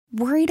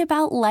Worried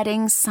about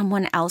letting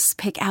someone else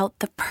pick out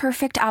the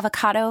perfect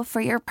avocado for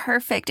your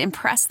perfect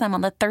impress them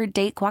on the third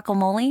date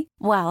guacamole?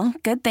 Well,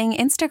 good thing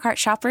Instacart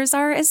shoppers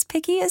are as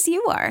picky as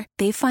you are.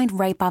 They find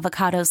ripe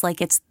avocados like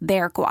it's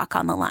their guac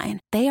on the line.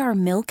 They are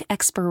milk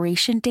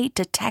expiration date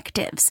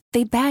detectives.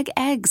 They bag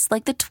eggs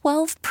like the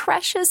 12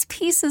 precious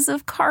pieces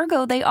of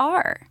cargo they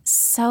are.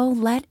 So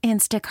let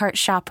Instacart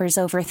shoppers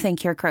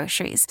overthink your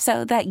groceries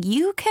so that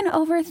you can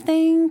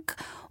overthink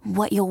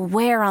what you'll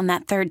wear on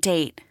that third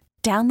date.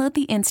 Download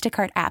the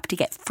Instacart app to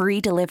get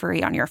free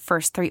delivery on your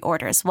first 3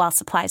 orders while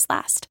supplies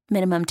last.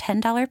 Minimum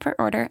 $10 per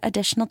order.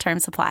 Additional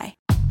terms apply.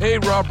 Hey,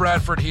 Rob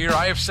Bradford here.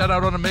 I have set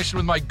out on a mission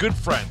with my good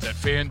friends at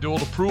FanDuel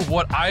to prove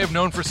what I have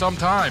known for some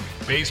time.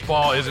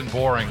 Baseball isn't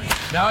boring.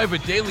 Now I have a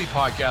daily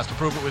podcast to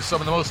prove it with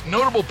some of the most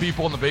notable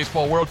people in the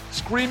baseball world,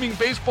 screaming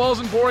baseball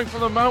isn't boring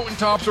from the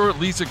mountaintops, or at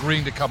least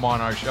agreeing to come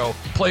on our show.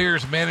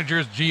 Players,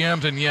 managers,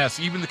 GMs, and yes,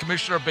 even the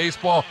commissioner of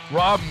baseball,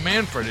 Rob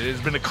Manfred. It has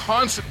been a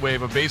constant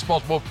wave of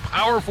baseball's most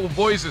powerful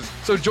voices.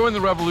 So join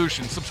the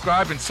revolution.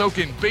 Subscribe and soak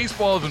in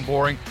Baseball Isn't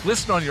Boring.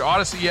 Listen on your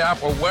Odyssey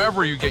app or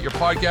wherever you get your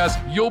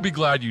podcasts. You'll be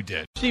glad you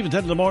did. Steve,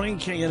 10 in the morning,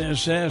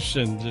 KNSS,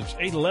 and it's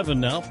 8:11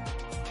 now,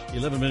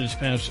 11 minutes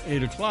past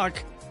 8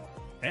 o'clock,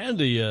 and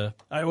the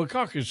Iowa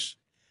Caucus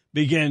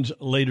begins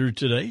later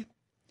today.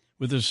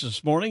 With us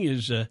this morning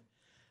is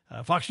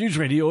Fox News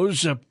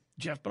Radio's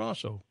Jeff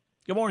Monosso.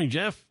 Good morning,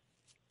 Jeff.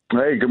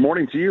 Hey, good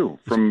morning to you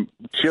from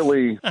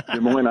chilly Des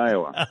Moines,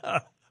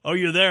 Iowa. Oh,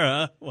 you're there,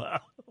 huh? Wow.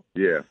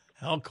 Yeah.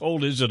 How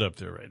cold is it up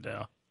there right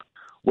now?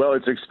 Well,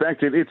 it's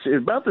expected. It's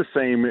about the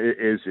same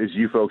as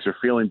you folks are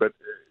feeling, but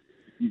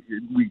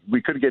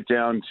we could get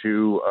down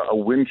to a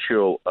wind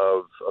chill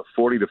of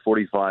 40 to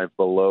 45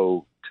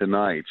 below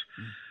tonight.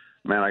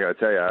 Man, I got to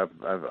tell you,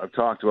 I've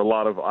talked to a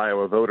lot of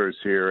Iowa voters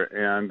here,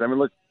 and I mean,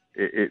 look,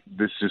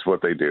 this is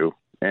what they do,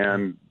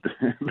 and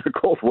the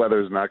cold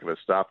weather is not going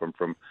to stop them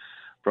from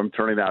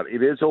turning out.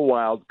 It is a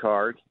wild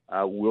card.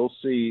 We'll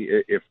see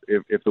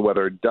if the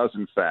weather does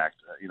in fact,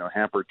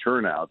 hamper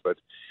turnout. But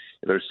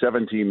there's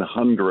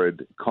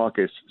 1,700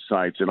 caucus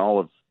sites in all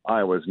of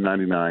Iowa's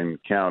 99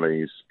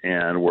 counties,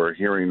 and we're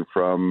hearing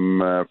from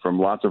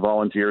lots of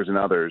volunteers and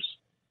others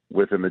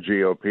within the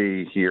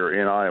GOP here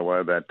in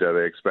Iowa that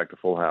they expect a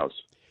full house.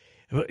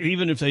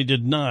 Even if they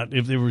did not,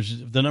 if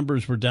the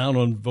numbers were down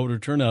on voter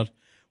turnout,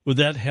 would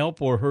that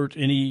help or hurt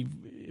any,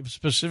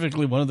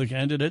 specifically one of the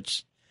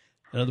candidates?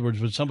 In other words,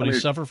 would somebody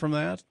suffer from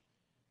that?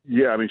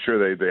 Yeah, I mean,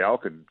 sure, they all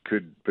could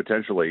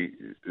potentially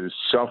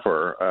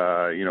suffer.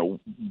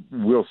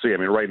 We'll see. I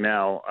mean, right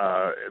now,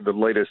 the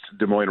latest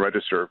Des Moines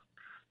Register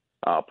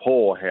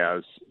poll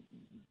has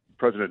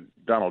President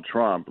Donald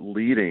Trump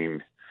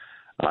leading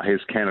his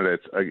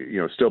candidates,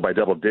 still by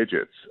double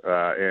digits,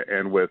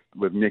 and with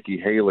Nikki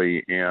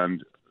Haley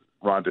and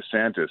Ron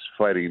DeSantis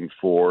fighting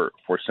for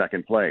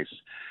second place.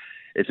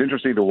 It's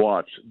interesting to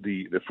watch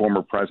the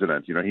former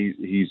president.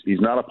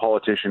 He's not a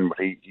politician, but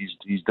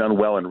he's done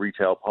well in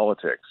retail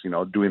politics.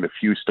 Doing the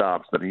few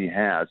stops that he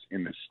has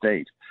in the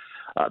state.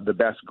 The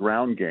best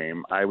ground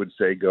game, I would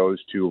say,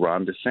 goes to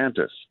Ron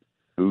DeSantis,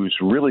 who's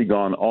really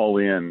gone all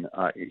in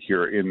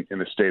here in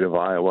the state of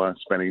Iowa,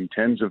 spending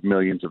tens of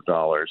millions of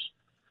dollars.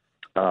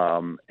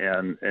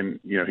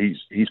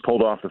 He's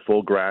pulled off the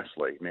full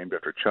Grassley, named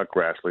after Chuck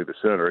Grassley, the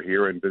senator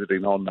here, and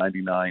visiting all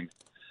 99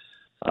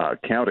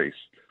 counties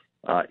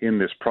in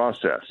this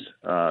process.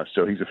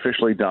 So he's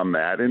officially done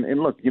that.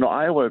 And look,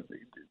 Iowa,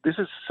 this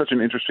is such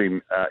an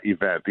interesting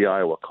event, the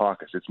Iowa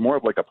Caucus. It's more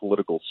of like a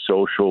political,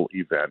 social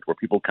event where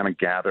people kind of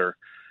gather.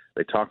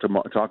 They talk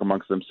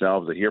amongst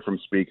themselves. They hear from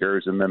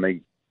speakers, and then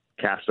they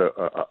cast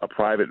a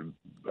private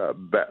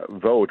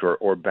vote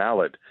or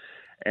ballot,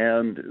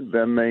 and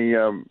then they,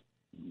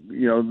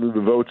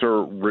 the votes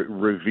are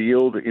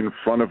revealed in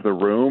front of the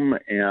room,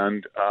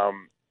 and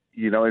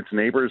it's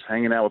neighbors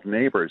hanging out with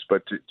neighbors.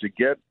 But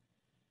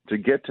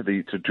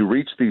to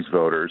reach these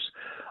voters,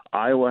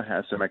 Iowa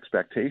has some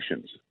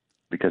expectations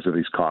because of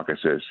these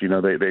caucuses.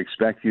 They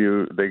expect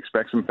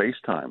some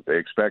FaceTime. They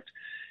expect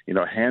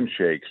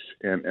handshakes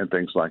and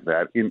things like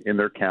that in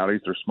their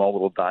counties. There's small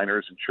little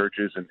diners and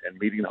churches and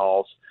meeting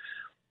halls.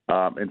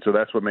 And so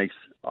that's what makes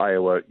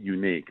Iowa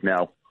unique.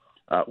 Now,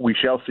 we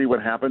shall see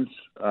what happens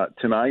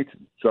tonight.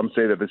 Some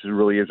say that this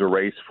really is a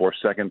race for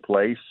second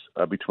place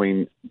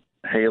between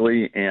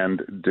Haley and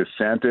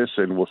DeSantis,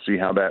 and we'll see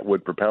how that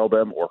would propel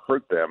them or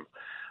hurt them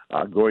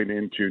going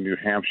into New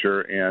Hampshire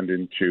and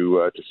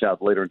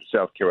later into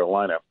South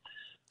Carolina.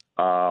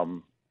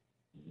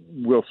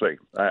 We'll see.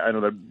 I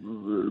know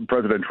that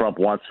President Trump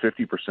wants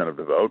 50% of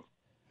the vote,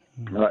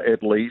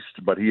 at least,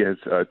 but he has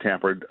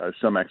tampered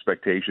some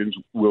expectations.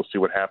 We'll see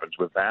what happens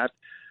with that.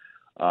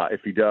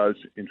 If he does,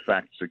 in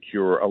fact,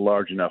 secure a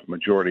large enough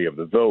majority of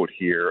the vote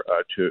here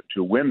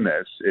to win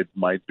this, it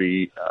might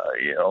be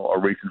a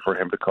reason for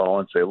him to call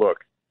and say, look,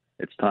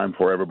 it's time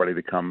for everybody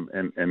to come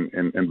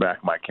and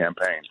back my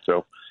campaign.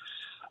 So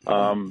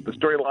the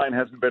storyline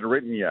hasn't been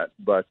written yet,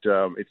 but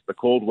it's the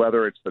cold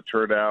weather, it's the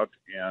turnout,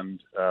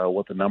 and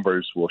what the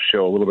numbers will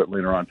show a little bit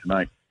later on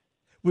tonight.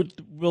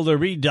 Will there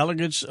be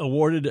delegates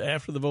awarded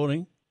after the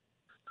voting?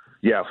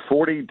 Yeah,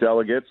 40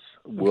 delegates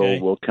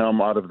will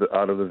come out of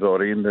the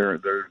voting.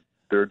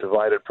 They're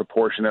divided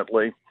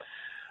proportionately.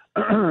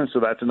 So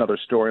that's another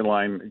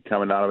storyline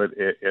coming out of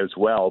it as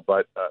well.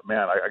 But,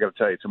 man, I got to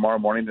tell you, tomorrow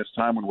morning this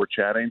time when we're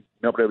chatting,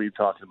 nobody will be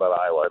talking about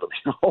Iowa. It'll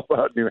be all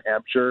about New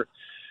Hampshire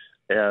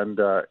and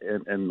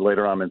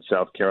later on in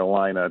South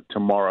Carolina.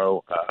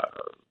 Tomorrow,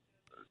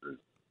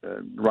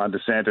 Ron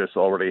DeSantis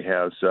already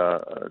has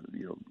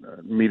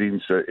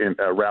meetings and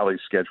rallies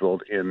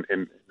scheduled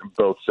in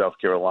both South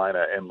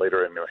Carolina and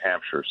later in New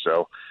Hampshire.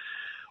 So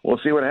we'll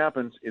see what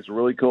happens. It's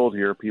really cold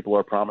here. People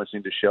are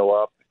promising to show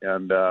up,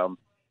 and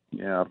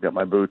I've got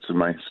my boots and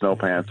my snow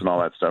pants and all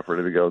that stuff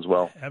ready to go as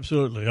well.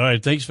 Absolutely. All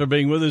right, thanks for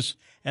being with us,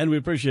 and we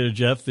appreciate it,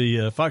 Jeff.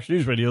 The Fox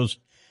News Radio's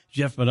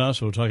Jeff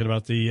Monosso talking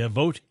about the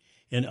vote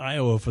in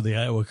Iowa for the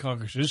Iowa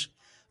Caucuses.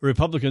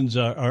 Republicans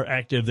are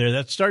active there.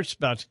 That starts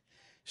about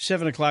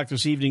 7 o'clock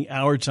this evening,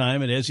 our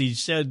time, and as he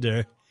said,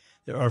 there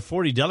are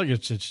 40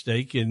 delegates at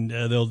stake, and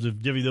they'll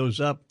divvy those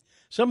up.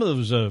 Some of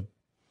those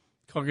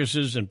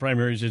caucuses and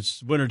primaries,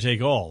 it's winner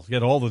take all.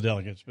 Get all the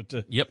delegates, but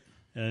yep.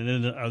 And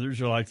then others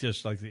are like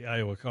this, like the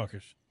Iowa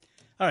caucus.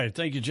 All right,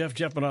 thank you, Jeff.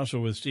 Jeff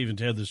Monosso with Steve and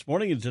Ted this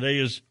morning, and today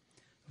is,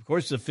 of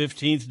course, the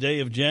 15th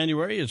day of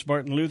January. It's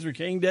Martin Luther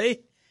King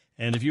Day,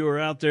 and if you are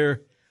out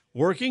there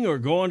working or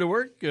going to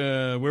work,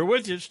 we're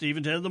with you, Steve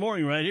and Ted in the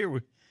morning, right here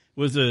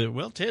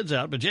with Ted's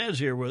out, but Jazz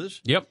here with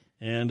us. Yep.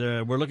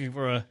 And we're looking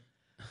for a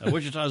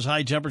Wichita's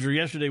high temperature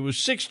yesterday was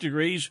 6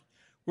 degrees.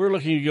 We're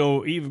looking to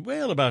go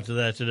about to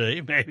that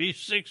today, maybe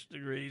 6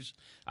 degrees.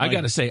 I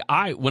got to say,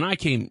 when I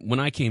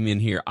came in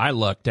here, I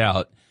lucked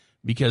out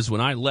because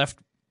when I left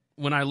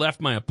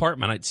my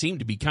apartment, it seemed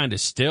to be kind of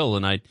still,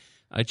 and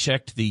I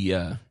checked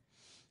the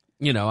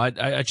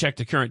I checked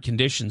the current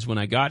conditions when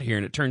I got here,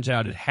 and it turns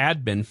out it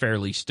had been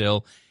fairly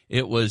still.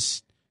 It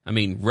was,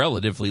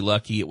 relatively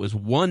lucky. It was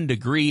 1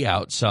 degree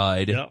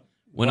outside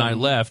when I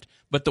left,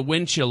 but the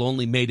wind chill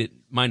only made it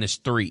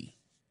 -3.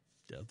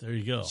 Yeah, there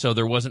you go. So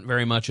there wasn't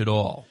very much at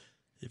all.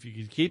 If you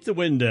could keep the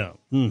wind down.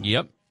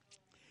 Yep.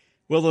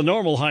 Well, the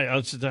normal high,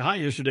 the high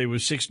yesterday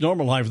was 6.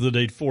 Normal high for the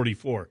day,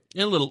 44.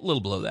 And a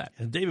little below that.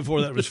 And the day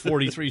before that was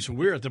 43. So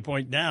we're at the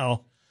point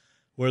now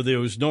where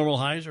those normal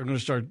highs are going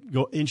to start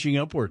inching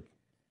upward.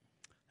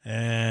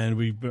 And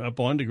we were up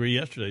 1 degree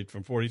yesterday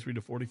from 43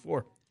 to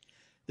 44.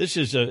 This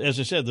is, as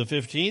I said, the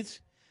 15th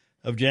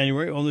of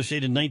January, on this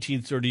date in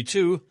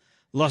 1932.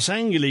 Los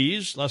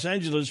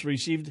Angeles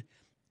received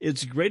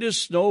its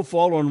greatest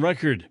snowfall on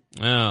record.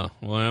 Oh,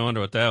 well, I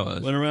wonder what that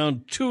was. Went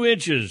around 2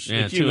 inches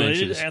accumulated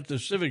 2 inches. at the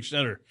Civic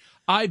Center.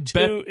 I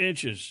 2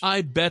 inches.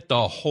 I bet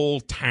the whole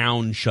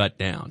town shut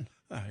down.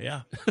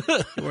 Yeah.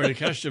 We're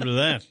accustomed to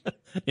that.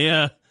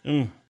 Yeah.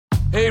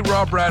 Hey,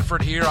 Rob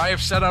Bradford here. I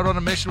have set out on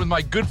a mission with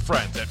my good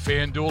friends at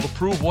FanDuel to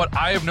prove what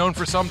I have known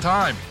for some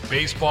time.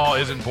 Baseball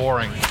isn't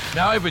boring.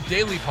 Now I have a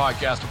daily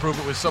podcast to prove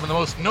it with some of the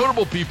most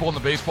notable people in the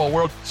baseball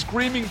world,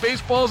 screaming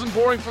baseball isn't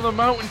boring from the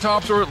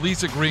mountaintops, or at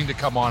least agreeing to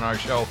come on our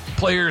show.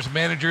 Players,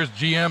 managers,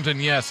 GMs,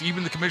 and yes,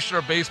 even the commissioner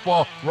of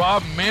baseball,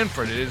 Rob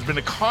Manfred. It has been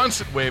a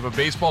constant wave of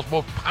baseball's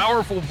most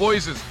powerful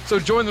voices. So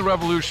join the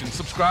revolution.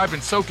 Subscribe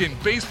and soak in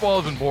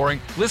Baseball Isn't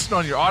Boring. Listen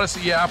on your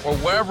Odyssey app or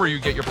wherever you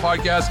get your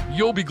podcasts.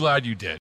 You'll be glad you did.